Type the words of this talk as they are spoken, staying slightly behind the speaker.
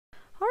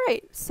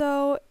Alright,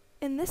 so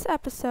in this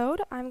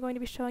episode, I'm going to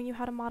be showing you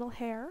how to model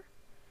hair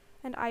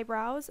and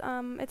eyebrows.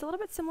 It's a little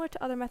bit similar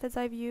to other methods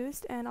I've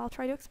used, and I'll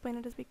try to explain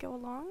it as we go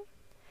along.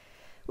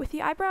 With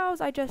the eyebrows,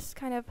 I just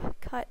kind of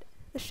cut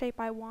the shape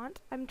I want.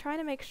 I'm trying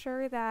to make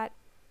sure that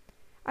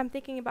I'm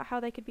thinking about how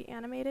they could be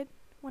animated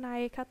when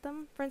I cut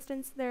them. For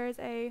instance, there's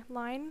a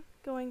line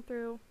going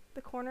through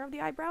the corner of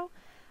the eyebrow.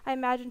 I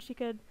imagine she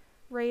could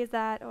raise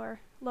that or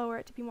lower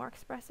it to be more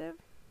expressive.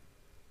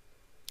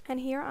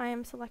 And here I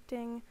am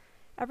selecting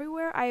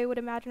everywhere I would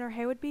imagine her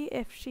hair would be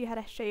if she had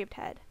a shaved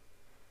head.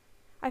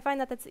 I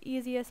find that that's the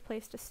easiest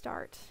place to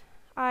start.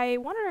 I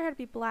wanted her hair to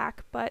be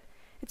black, but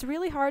it's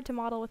really hard to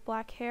model with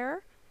black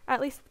hair,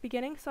 at least at the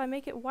beginning, so I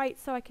make it white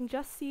so I can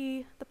just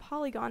see the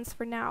polygons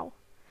for now.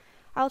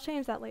 I'll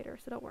change that later,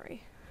 so don't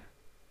worry.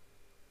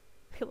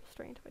 It'd be a little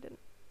strange if I didn't.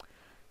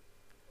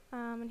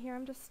 And here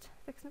I'm just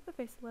fixing up the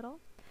face a little.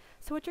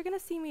 So what you're going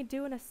to see me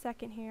do in a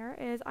second here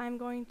is I'm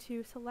going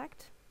to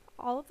select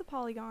all of the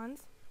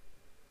polygons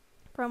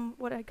from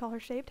what I call her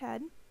shaved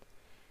head,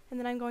 and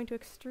then I'm going to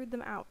extrude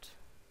them out.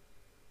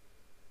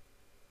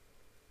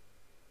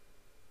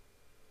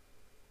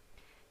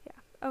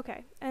 Yeah,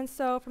 okay, and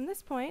so from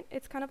this point,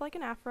 it's kind of like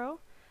an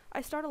afro.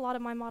 I start a lot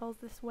of my models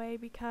this way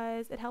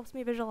because it helps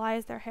me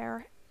visualize their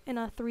hair in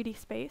a 3D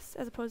space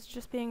as opposed to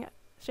just being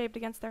shaved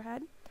against their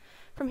head.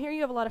 From here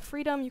you have a lot of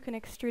freedom. You can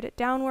extrude it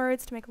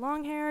downwards to make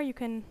long hair, you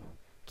can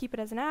keep it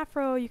as an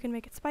afro, you can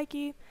make it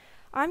spiky.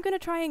 I'm going to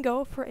try and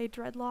go for a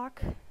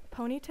dreadlock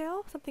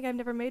ponytail, something I've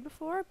never made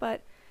before,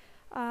 but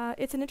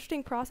it's an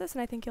interesting process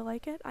and I think you'll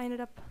like it. I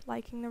ended up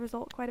liking the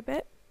result quite a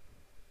bit.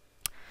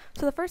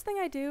 So the first thing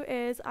I do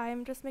is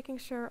I'm just making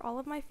sure all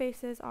of my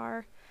faces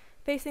are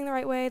facing the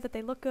right way, that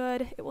they look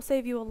good. It will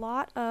save you a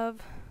lot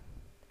of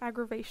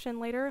aggravation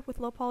later. With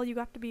low poly you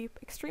have to be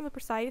extremely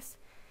precise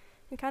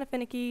and kind of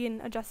finicky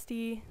and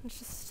adjusty.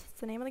 It's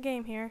the name of the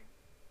game here.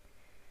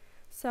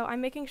 So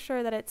I'm making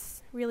sure that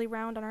it's really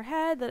round on her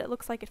head, that it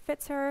looks like it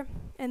fits her,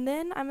 and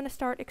then I'm going to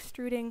start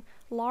extruding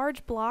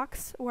large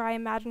blocks where I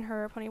imagine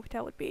her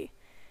ponytail would be.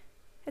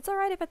 It's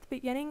alright if at the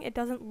beginning it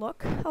doesn't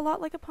look a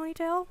lot like a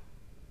ponytail.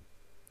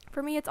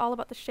 For me, it's all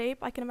about the shape.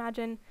 I can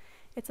imagine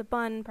it's a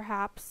bun,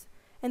 perhaps,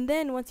 and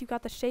then once you've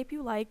got the shape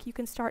you like, you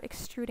can start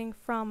extruding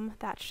from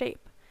that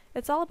shape.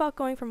 It's all about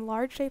going from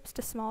large shapes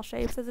to small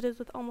shapes, as it is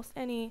with almost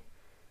any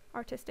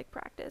artistic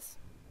practice.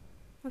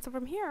 And so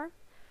from here,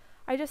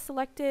 I just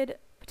selected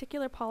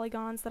particular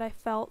polygons that I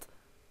felt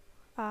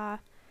kind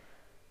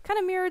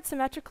of mirrored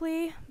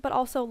symmetrically, but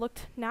also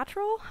looked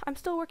natural. I'm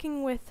still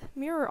working with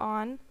mirror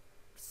on,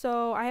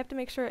 so I have to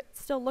make sure it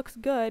still looks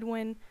good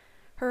when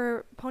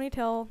her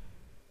ponytail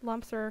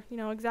lumps are,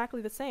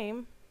 exactly the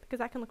same, because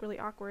that can look really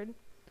awkward.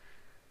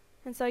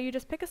 And so you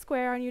just pick a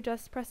square and you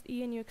just press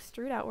E and you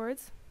extrude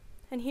outwards.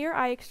 And here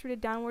I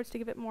extruded downwards to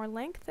give it more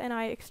length, and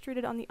I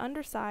extruded on the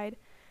underside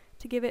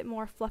to give it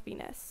more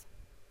fluffiness.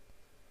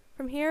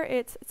 From here,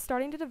 it's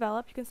starting to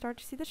develop. You can start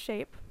to see the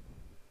shape.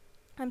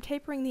 I'm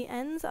tapering the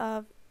ends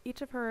of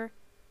each of her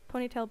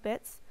ponytail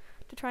bits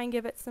to try and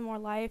give it some more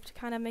life, to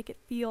kind of make it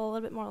feel a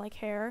little bit more like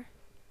hair.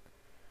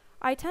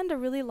 I tend to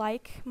really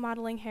like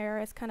modeling hair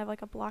as kind of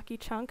like a blocky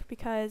chunk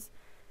because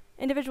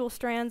individual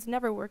strands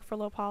never work for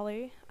low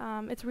poly.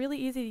 It's really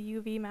easy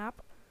to UV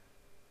map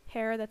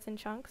hair that's in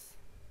chunks.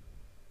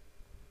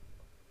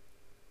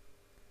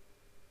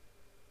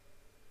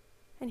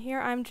 And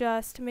here I'm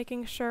just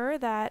making sure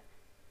that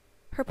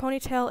her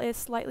ponytail is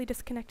slightly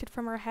disconnected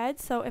from her head,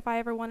 so if I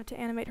ever wanted to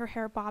animate her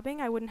hair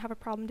bobbing, I wouldn't have a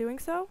problem doing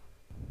so.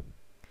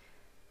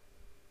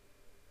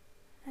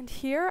 And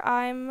here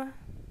I'm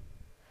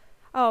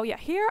going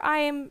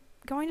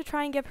to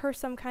try and give her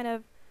some kind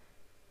of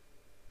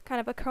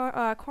a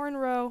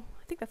cornrow,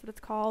 I think that's what it's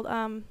called,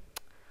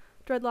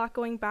 dreadlock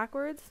going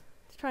backwards,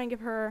 to try and give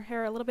her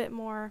hair a little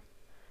more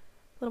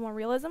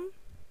realism.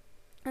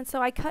 And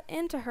so I cut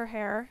into her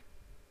hair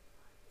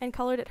and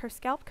colored it her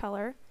scalp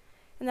color,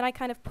 and then I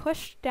kind of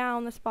pushed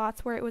down the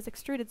spots where it was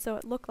extruded so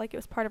it looked like it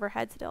was part of her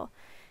head still.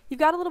 You've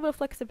got a little bit of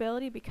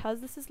flexibility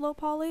because this is low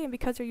poly and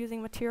because you're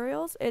using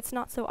materials, it's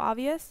not so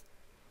obvious.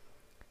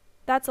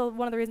 That's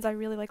one of the reasons I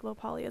really like low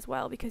poly as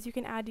well, because you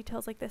can add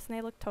details like this and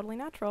they look totally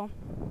natural.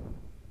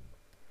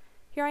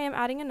 Here I am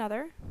adding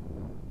another.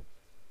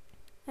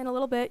 In a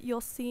little bit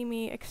you'll see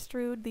me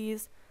extrude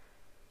these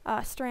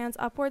strands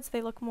upwards.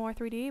 They look more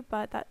 3D,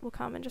 but that will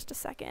come in just a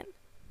second.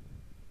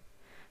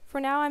 For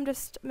now, I'm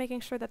just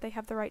making sure that they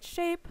have the right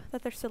shape,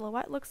 that their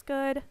silhouette looks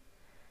good,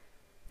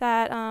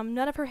 that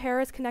none of her hair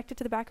is connected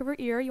to the back of her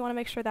ear. You want to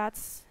make sure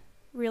that's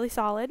really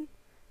solid.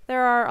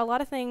 There are a lot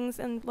of things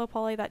in low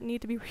poly that need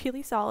to be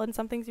really solid, and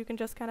some things you can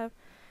just kind of,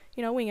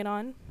 wing it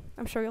on.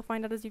 I'm sure you'll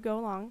find out as you go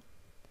along.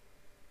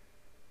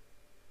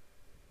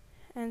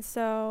 And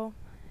so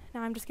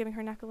now I'm just giving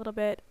her neck a little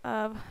bit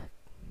of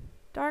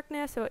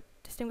darkness so it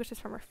distinguishes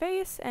from her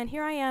face, and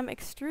here I am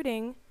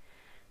extruding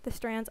the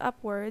strands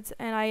upwards,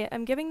 and I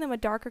am giving them a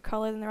darker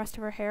color than the rest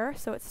of her hair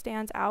so it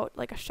stands out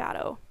like a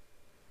shadow.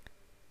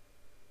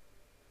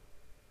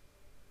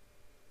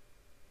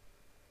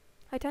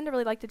 I tend to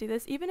really like to do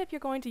this, even if you're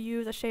going to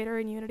use a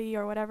shader in Unity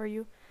or whatever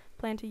you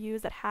plan to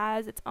use that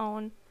has its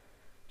own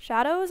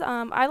shadows.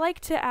 I like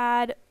to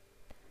add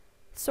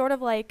sort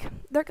of like,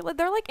 they're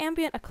like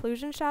ambient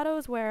occlusion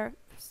shadows where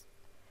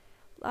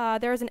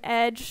there's an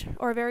edge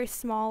or a very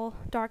small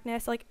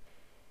darkness. Like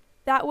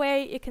that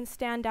way it can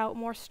stand out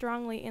more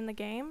strongly in the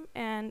game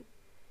and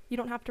you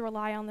don't have to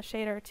rely on the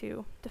shader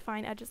to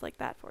define edges like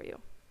that for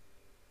you.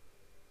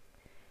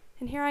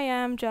 And here I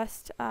am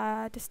just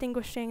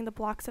distinguishing the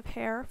blocks of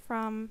hair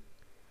from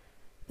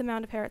the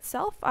mound of hair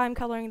itself. I'm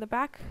coloring the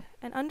back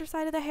and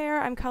underside of the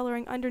hair. I'm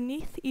coloring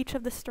underneath each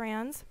of the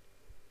strands.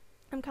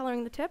 I'm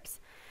coloring the tips.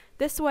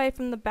 This way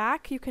from the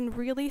back you can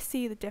really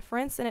see the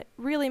difference, and it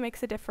really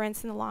makes a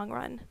difference in the long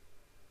run.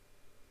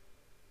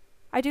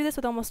 I do this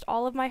with almost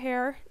all of my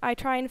hair. I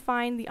try and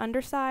find the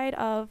underside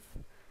of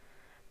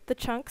the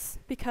chunks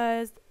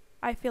because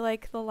I feel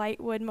like the light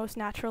would most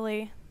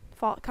naturally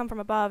come from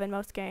above in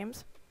most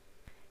games.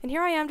 And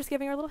here I am just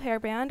giving her a little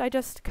hairband. I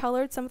just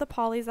colored some of the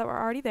polys that were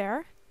already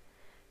there,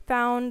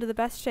 found the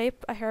best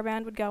shape a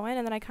hairband would go in,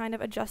 and then I kind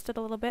of adjusted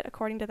a little bit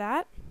according to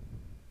that.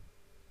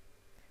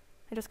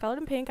 I just colored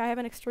in pink. I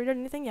haven't extruded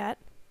anything yet.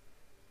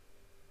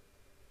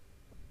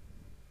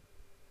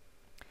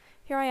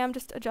 Here I am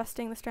just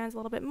adjusting the strands a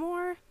little bit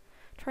more,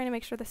 trying to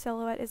make sure the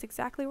silhouette is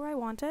exactly where I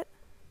want it.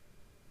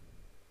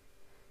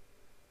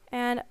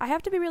 And I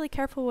have to be really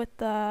careful with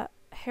the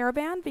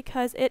hairband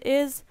because it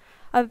is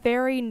a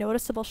very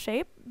noticeable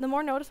shape. The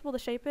more noticeable the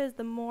shape is,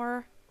 the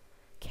more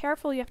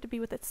careful you have to be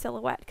with its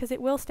silhouette because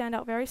it will stand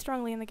out very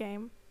strongly in the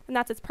game. And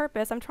that's its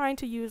purpose. I'm trying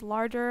to use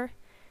larger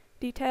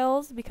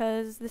details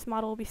because this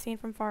model will be seen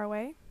from far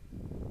away.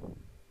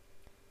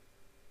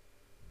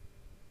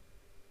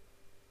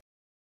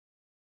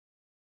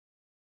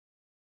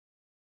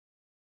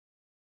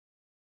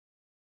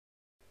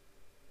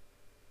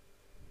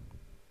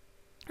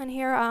 And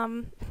here,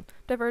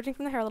 diverging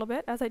from the hair a little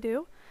bit, as I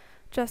do,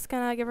 just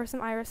gonna give her some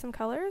iris, some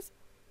colors.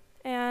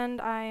 And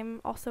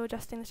I'm also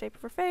adjusting the shape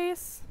of her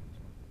face.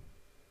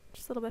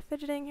 Just a little bit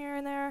fidgeting here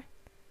and there.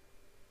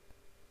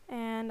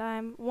 And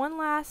I'm one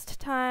last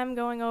time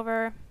going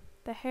over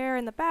the hair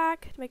in the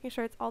back, making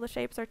sure all the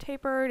shapes are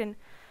tapered and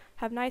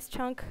have nice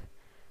chunk,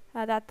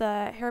 that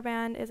the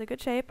hairband is a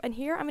good shape. And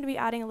here I'm going to be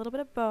adding a little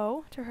bit of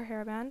bow to her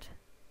hairband.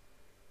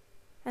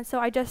 And so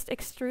I just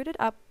extruded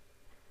up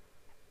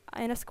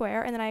in a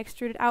square, and then I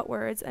extruded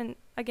outwards, and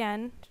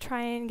again, to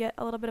try and get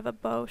a little bit of a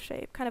bow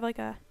shape, kind of like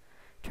a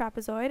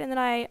trapezoid, and then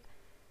I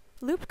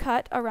loop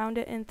cut around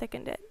it and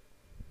thickened it.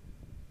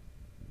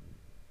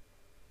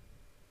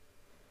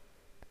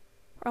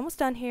 We're almost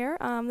done here.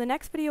 The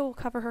next video will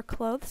cover her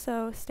clothes,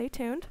 so stay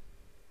tuned.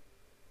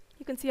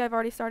 You can see I've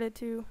already started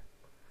to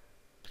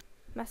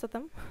mess with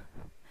them.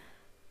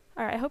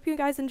 Alright, I hope you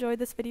guys enjoyed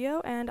this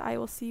video, and I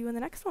will see you in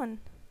the next one.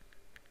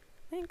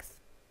 Thanks.